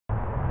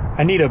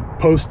I need a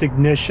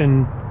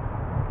post-ignition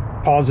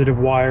positive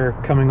wire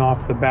coming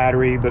off the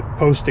battery, but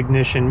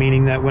post-ignition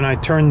meaning that when I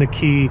turn the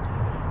key,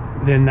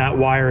 then that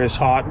wire is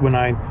hot. When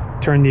I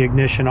turn the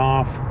ignition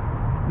off,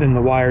 then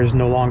the wire is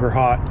no longer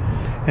hot.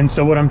 And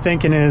so what I'm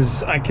thinking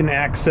is I can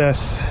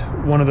access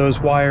one of those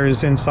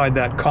wires inside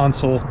that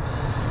console.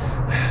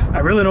 I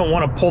really don't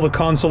want to pull the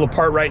console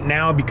apart right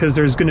now because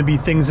there's going to be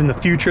things in the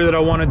future that I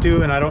want to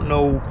do, and I don't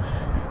know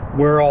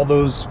where all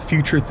those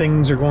future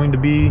things are going to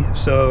be.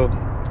 So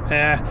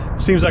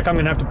seems like I'm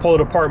gonna have to pull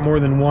it apart more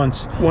than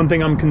once. One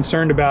thing I'm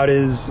concerned about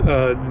is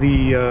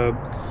the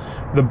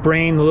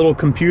brain, the little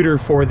computer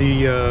for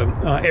the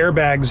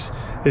airbags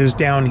is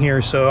down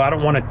here, so I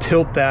don't want to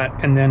tilt that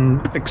and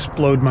then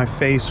explode my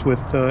face with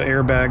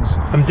airbags.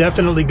 I'm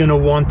definitely gonna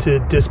want to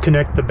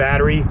disconnect the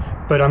battery,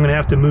 but I'm gonna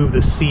have to move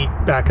the seat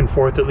back and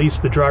forth, at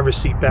least the driver's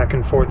seat back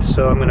and forth.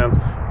 So I'm gonna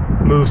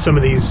move some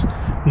of these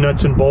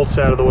nuts and bolts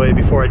out of the way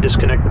before I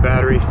disconnect the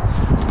battery.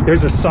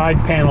 There's a side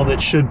panel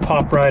that should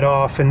pop right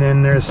off, and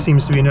then there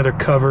seems to be another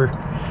cover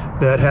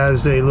that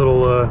has a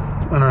little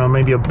I don't know,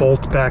 maybe a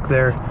bolt back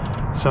there,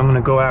 so I'm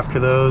gonna go after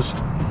those.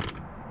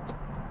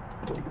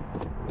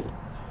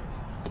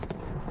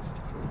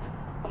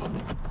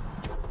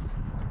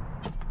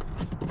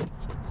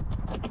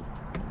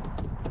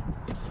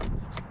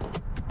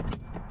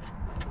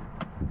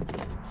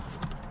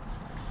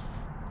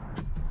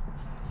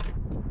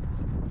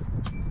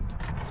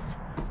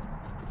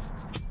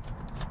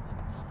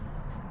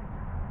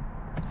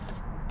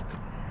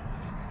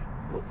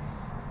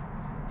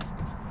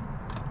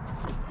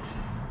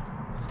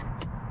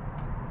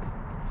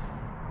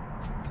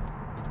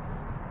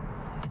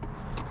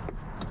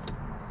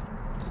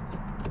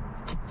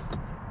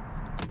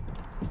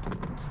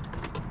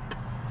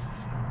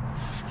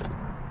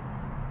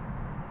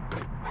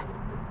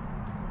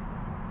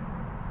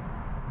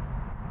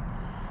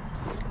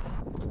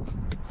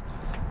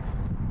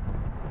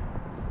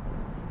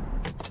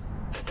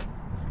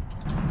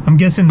 I'm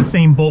guessing the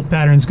same bolt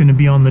pattern is going to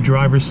be on the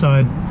driver's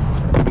side.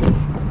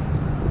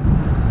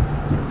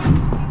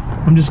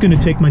 I'm just going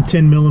to take my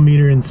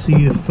 10mm and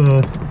see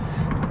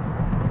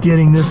if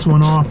getting this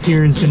one off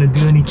here is going to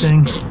do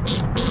anything.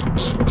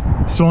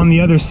 So on the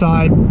other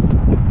side,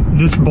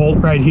 this bolt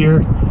right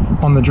here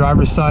on the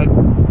driver's side,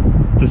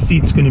 the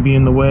seat's going to be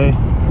in the way.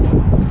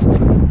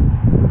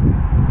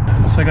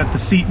 So I got the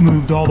seat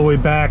moved all the way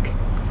back,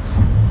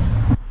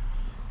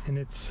 and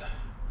it's...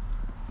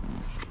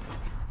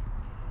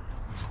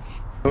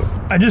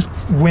 I just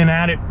went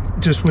at it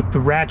just with the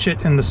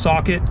ratchet and the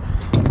socket.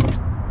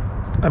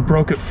 I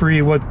broke it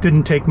free. What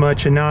didn't take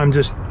much, and now I'm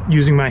just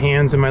using my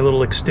hands and my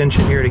little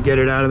extension here to get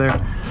it out of there.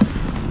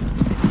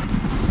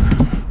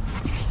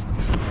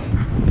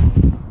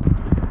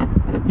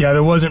 Yeah,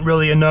 there wasn't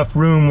really enough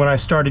room when I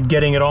started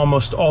getting it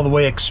almost all the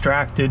way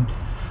extracted,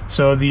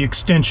 so the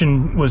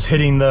extension was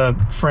hitting the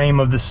frame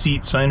of the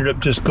seat, so I ended up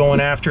just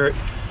going after it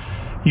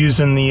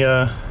using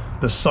the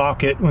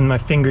socket with my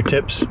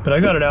fingertips, but I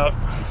got it out.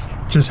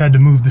 Just had to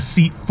move the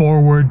seat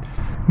forward.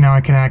 Now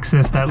I can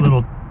access that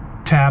little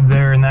tab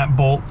there and that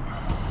bolt.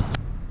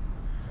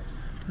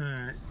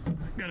 Alright,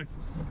 gotta...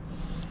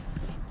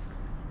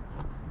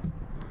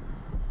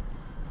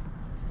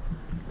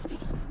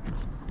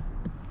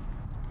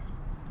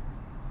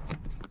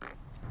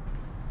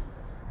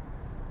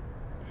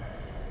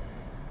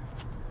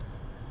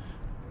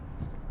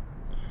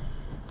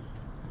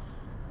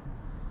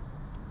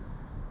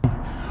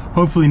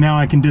 Hopefully now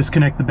I can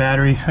disconnect the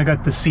battery. I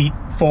got the seat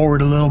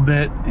forward a little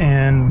bit,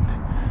 and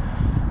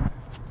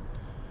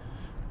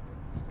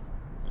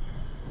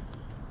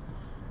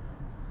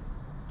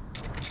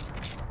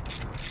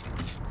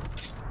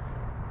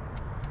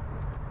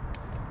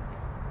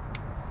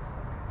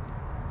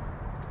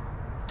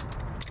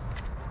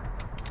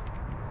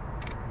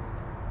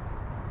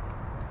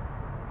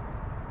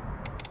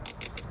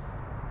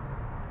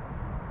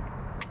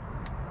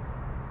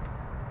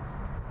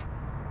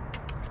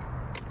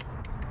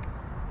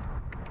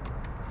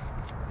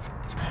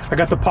I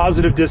got the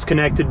positive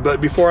disconnected,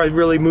 but before I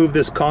really move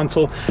this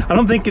console, I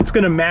don't think it's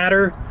gonna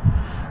matter.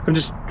 I'm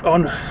just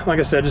on, like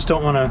I said, I just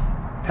don't want to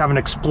have an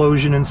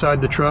explosion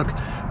inside the truck.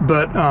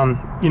 But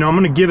you know, I'm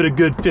gonna give it a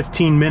good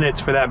 15 minutes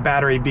for that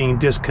battery being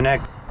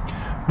disconnected.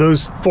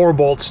 Those 4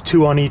 bolts,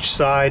 2 on each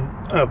side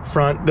up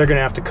front, they're gonna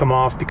have to come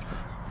off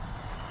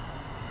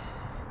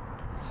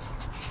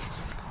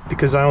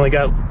because I only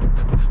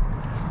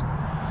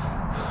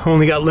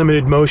got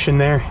limited motion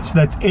there. So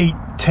that's 8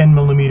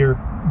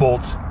 10mm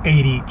bolts,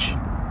 8 each.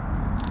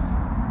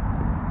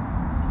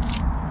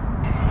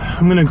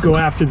 I'm gonna go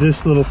after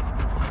this little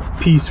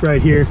piece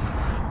right here.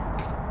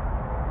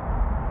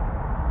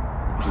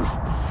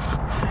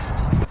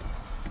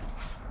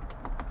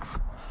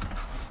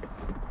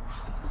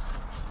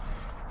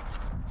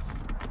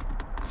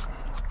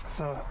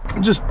 So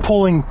I'm just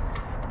pulling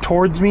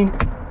towards me,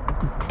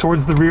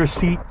 towards the rear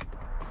seat.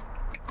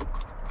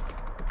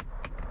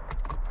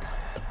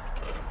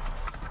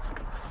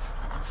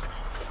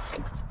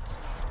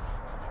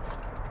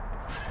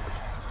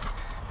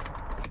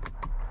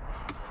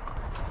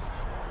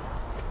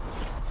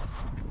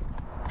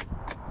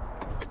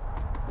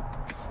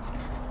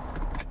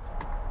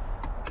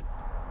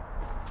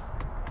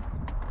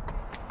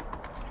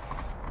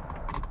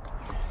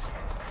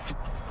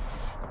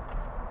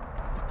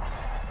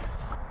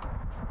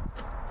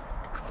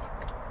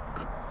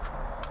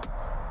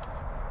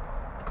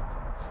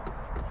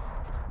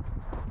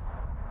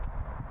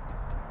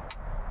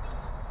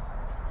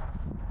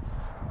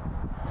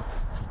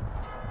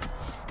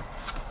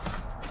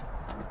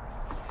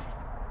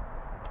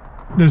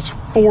 There's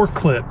 4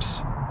 clips.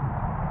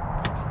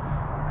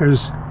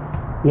 There's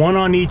 1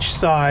 on each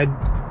side,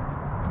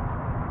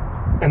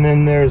 and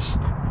then there's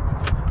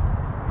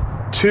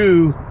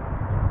 2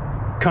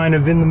 kind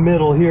of in the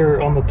middle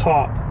here on the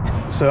top.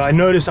 So I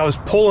noticed I was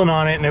pulling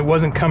on it and it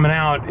wasn't coming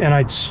out, and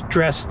I'd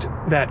stressed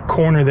that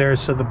corner there,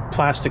 so the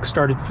plastic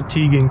started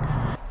fatiguing.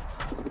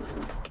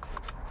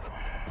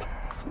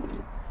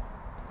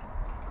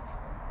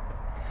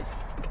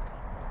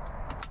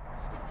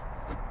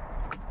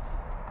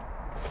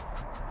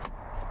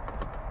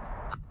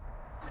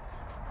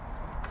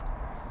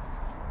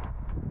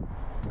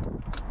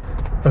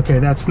 Okay,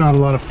 that's not a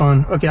lot of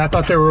fun. Okay, I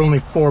thought there were only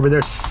 4, but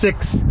there's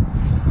 6.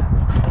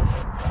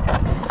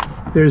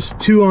 There's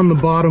 2 on the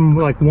bottom,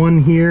 like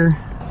 1 here,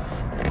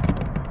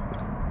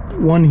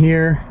 1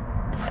 here,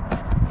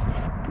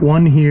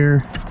 1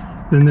 here,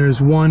 then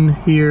there's 1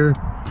 here,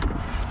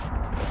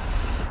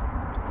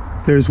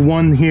 there's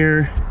 1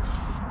 here.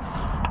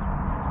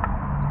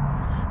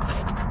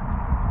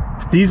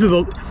 These are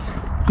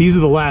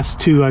the last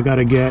 2 I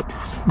gotta get.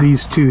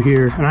 These 2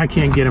 here, and I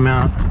can't get them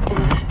out.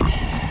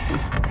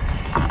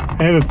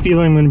 I have a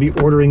feeling I'm going to be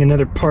ordering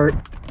another part.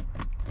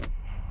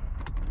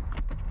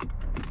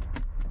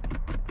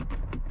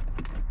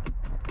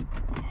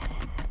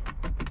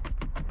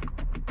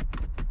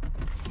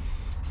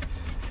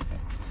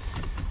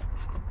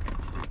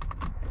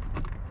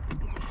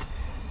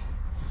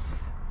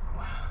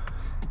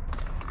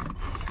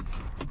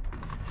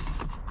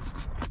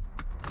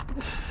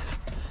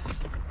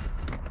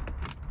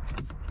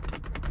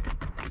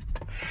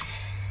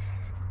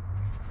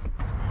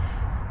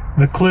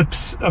 The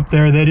clips up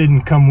there, they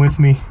didn't come with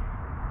me.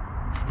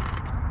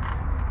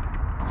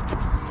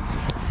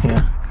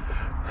 Yeah.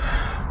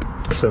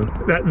 So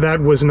that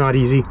was not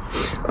easy.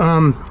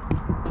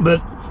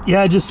 But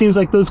yeah, it just seems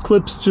like those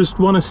clips just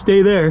want to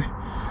stay there.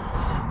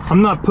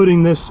 I'm not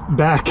putting this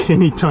back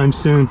anytime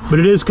soon, but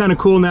it is kind of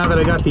cool now that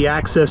I got the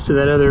access to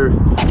that other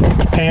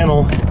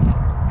panel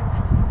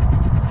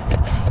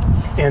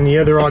and the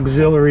other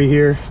auxiliary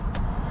here.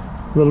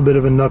 A little bit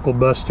of a knuckle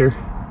buster.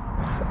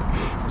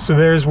 So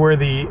there's where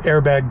the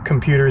airbag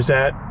computer's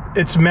at.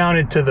 It's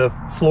mounted to the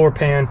floor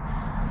pan.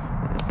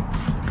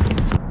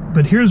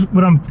 But here's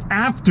what I'm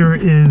after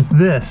is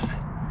this.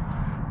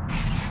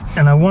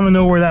 And I want to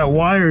know where that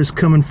wire is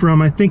coming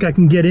from. I think I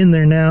can get in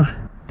there now.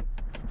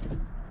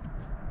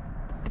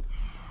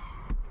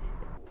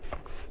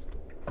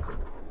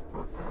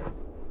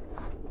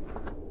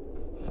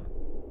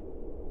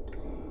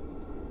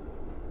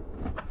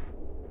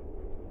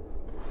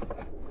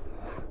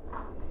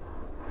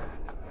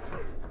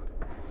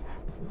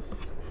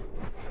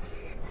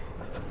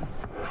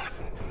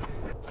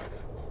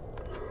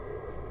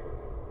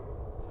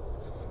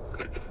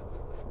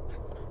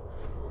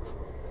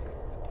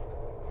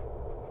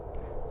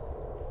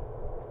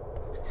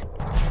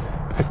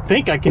 I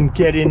think I can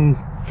get in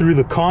through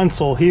the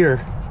console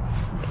here.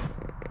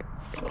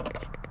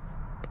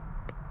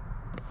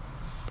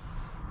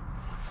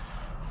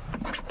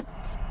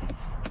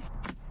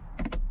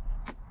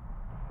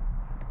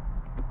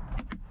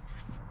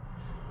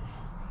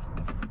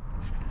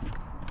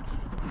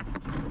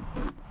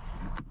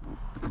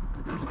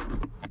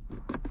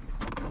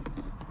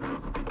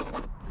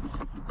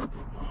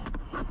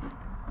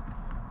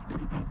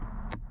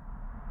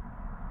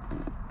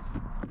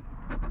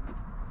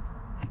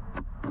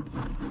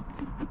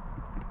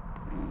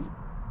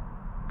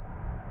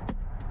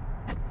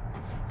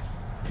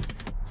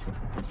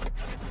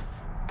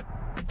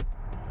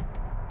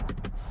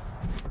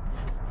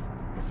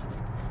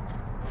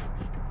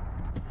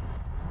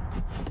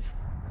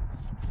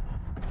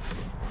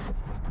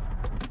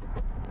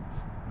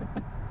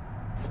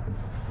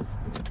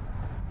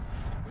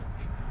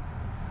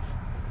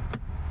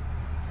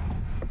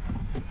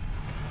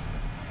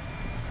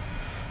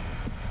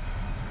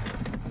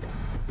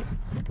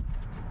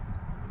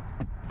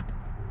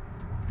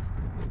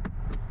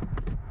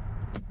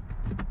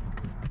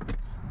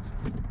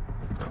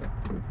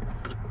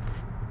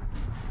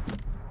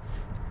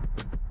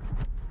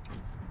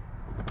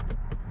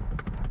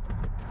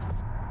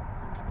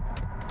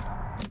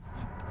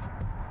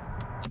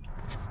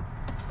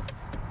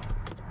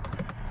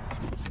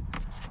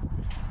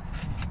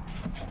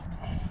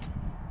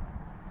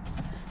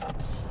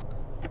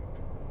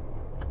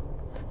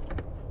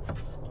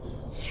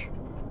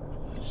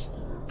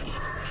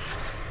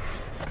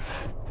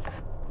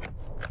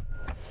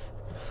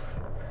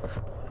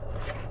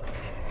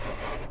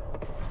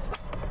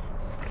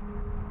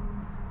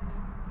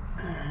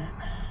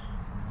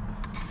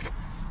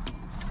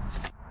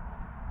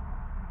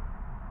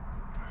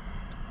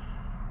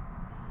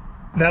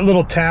 That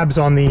little tab's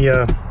on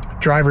the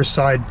driver's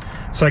side,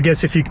 so I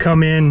guess if you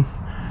come in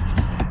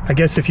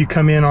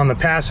on the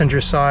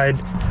passenger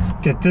side,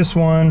 get this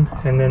one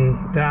and then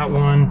that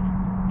one,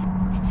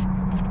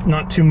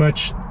 not too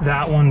much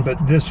that one, but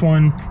this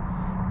one,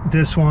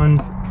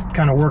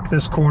 kind of work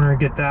this corner,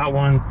 get that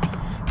one,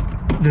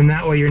 then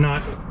that way you're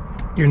not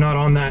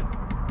on that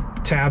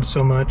tab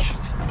so much.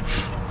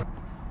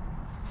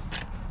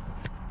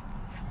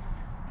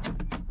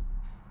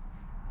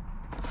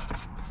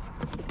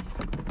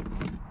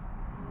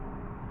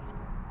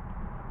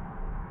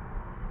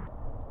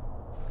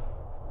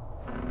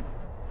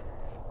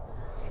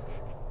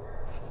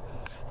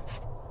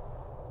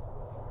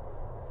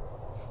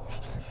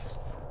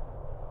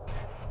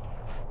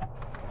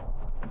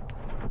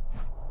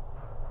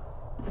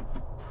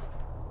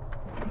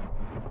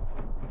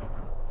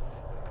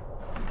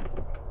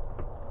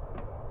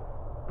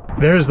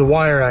 there's the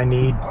wire I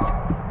need.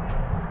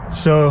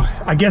 So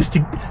I guess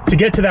to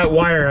get to that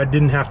wire, I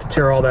didn't have to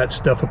tear all that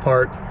stuff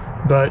apart.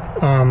 But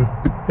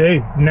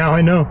hey, now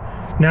I know.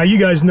 Now you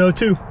guys know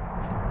too.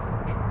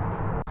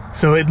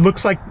 So it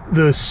looks like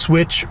the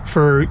switch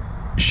for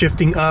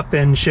shifting up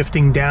and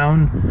shifting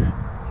down,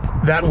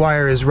 that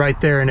wire is right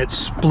there, and it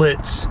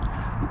splits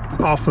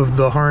off of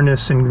the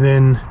harness, and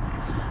then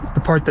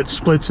the part that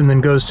splits and then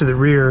goes to the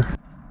rear.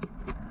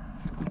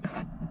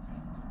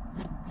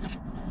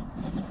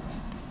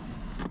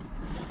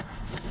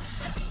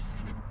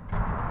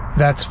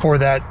 That's for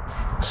that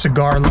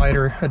cigar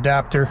lighter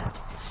adapter.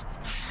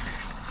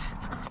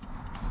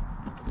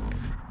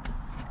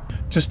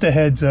 Just a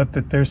heads up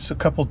that there's a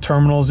couple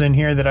terminals in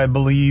here that I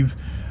believe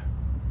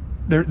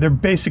they're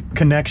basic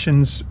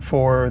connections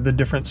for the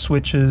different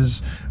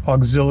switches,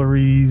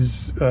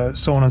 auxiliaries,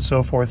 so on and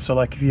so forth. So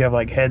like if you have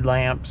like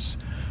headlamps,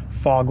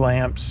 fog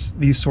lamps,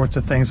 these sorts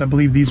of things, I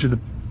believe these are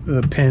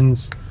the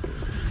pins.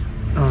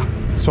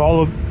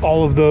 So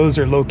all of those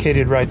are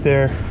located right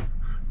there.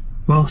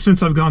 Well,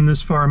 since I've gone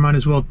this far, I might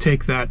as well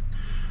take that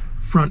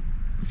front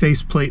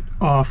faceplate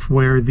off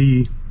where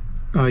the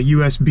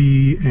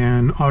USB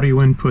and audio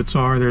inputs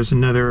are. There's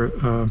another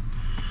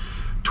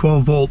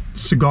 12-volt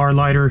cigar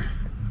lighter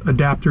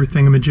adapter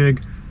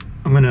thingamajig.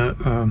 I'm gonna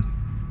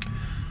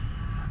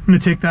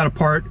take that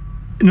apart.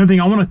 Another thing,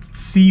 I want to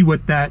see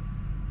what that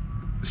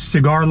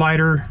cigar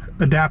lighter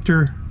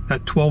adapter,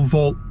 that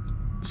 12-volt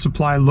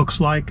supply, looks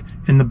like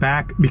in the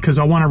back, because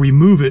I want to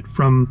remove it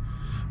from,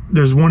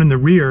 there's one in the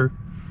rear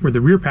where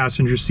the rear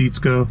passenger seats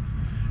go,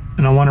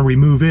 and I want to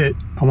remove it.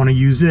 I want to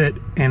use it,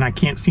 and I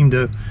can't seem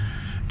to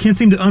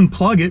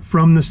unplug it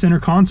from the center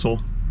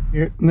console.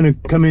 Here, I'm going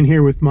to come in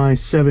here with my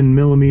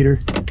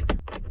 7mm.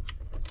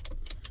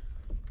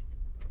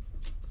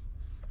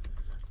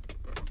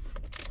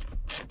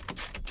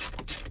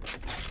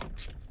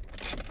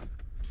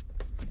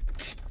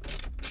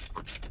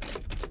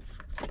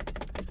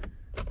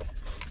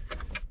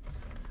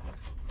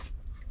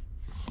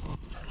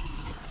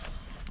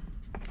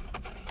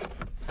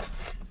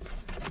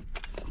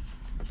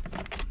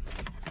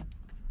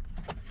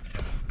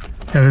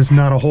 Yeah, there's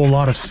not a whole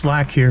lot of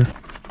slack here.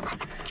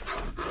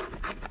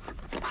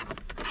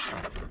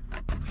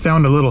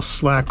 Found a little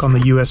slack on the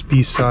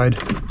USB side.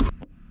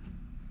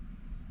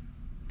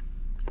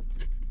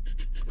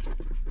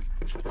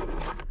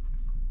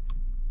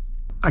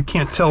 I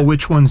can't tell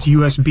which one's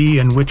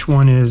USB and which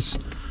one is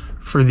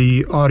for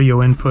the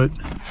audio input.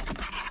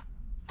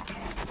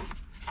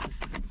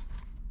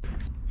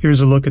 Here's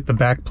a look at the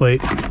back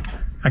plate.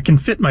 I can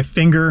fit my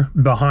finger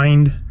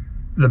behind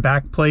the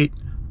back plate,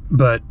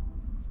 but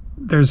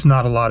there's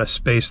not a lot of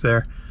space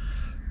there.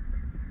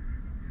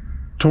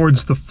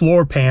 Towards the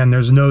floor pan,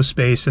 there's no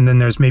space, and then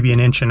there's maybe 1.5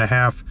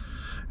 inches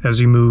as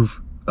you move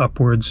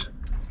upwards.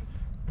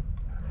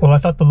 Well, I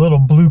thought the little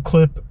blue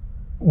clip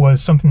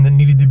was something that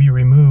needed to be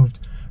removed,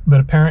 but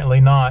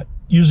apparently not.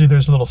 Usually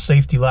there's a little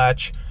safety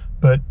latch,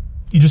 but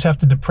you just have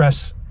to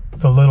depress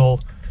the little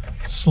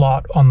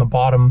slot on the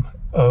bottom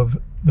of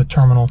the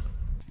terminal.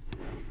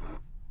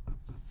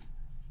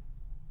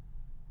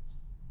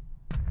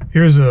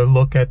 Here's a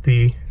look at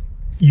the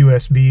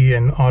USB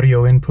and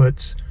audio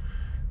inputs.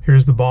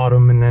 Here's the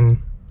bottom, and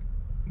then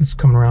it's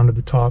coming around to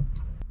the top.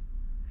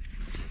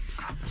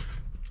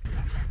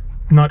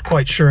 Not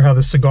quite sure how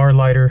the cigar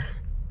lighter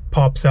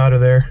pops out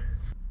of there.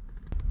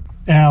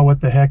 Ah,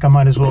 what the heck, I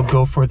might as well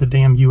go for the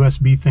damn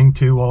USB thing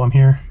too while I'm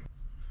here.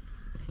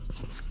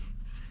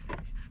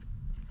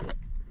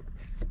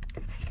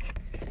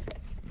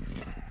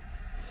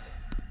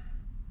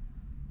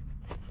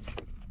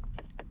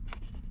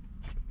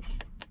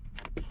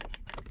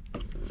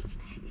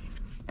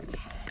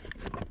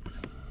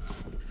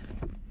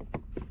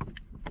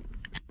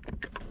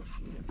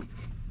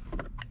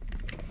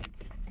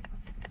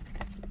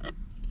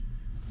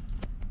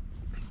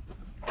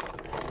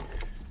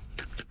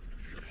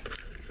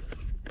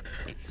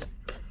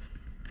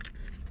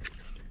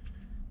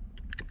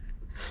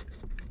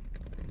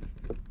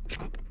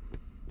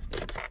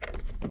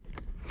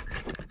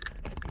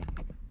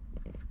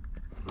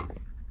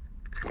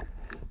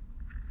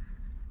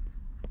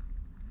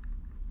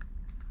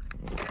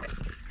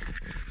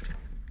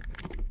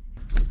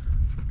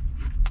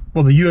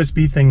 Well, the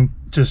USB thing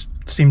just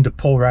seemed to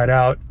pull right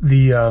out.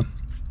 The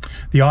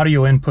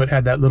audio input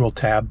had that little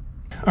tab.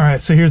 All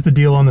right, so here's the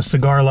deal on the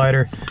cigar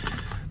lighter.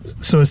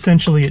 So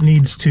essentially it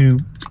needs to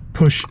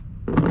push,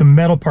 the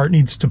metal part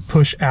needs to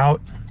push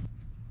out.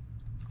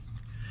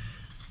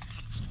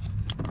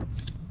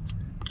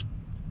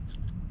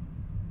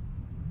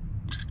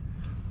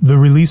 The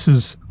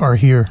releases are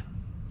here.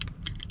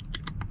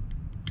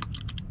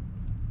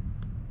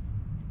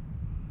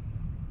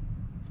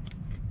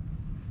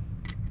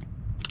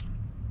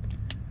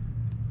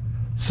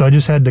 So I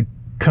just had to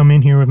come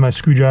in here with my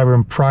screwdriver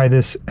and pry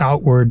this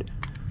outward,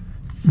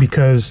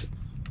 because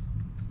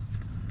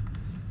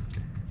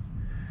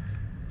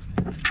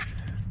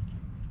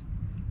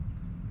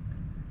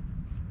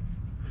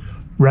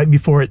right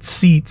before it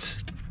seats,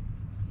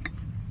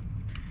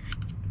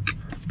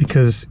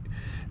 because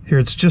Here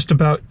it's just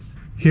about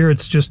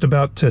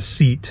to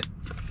seat.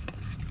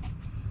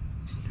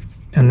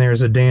 And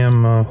there's a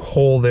damn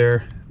hole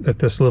there that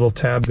this little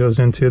tab goes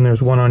into, and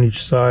there's one on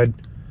each side.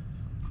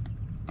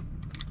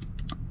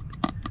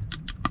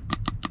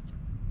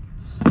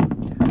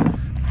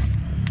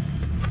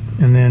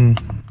 And then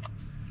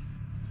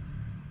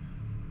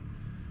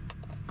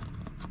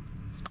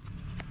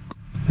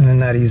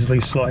that easily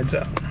slides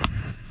out.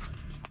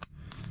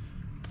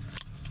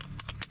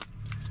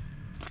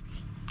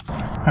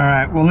 All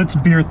right, well, it's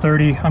beer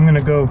 30. I'm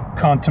gonna go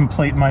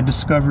contemplate my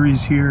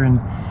discoveries here, and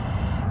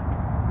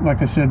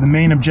like I said, the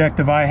main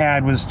objective I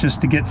had was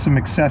just to get some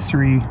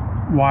accessory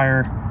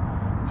wire,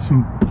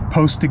 some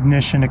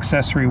post-ignition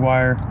accessory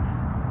wire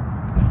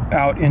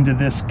out into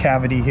this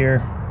cavity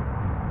here.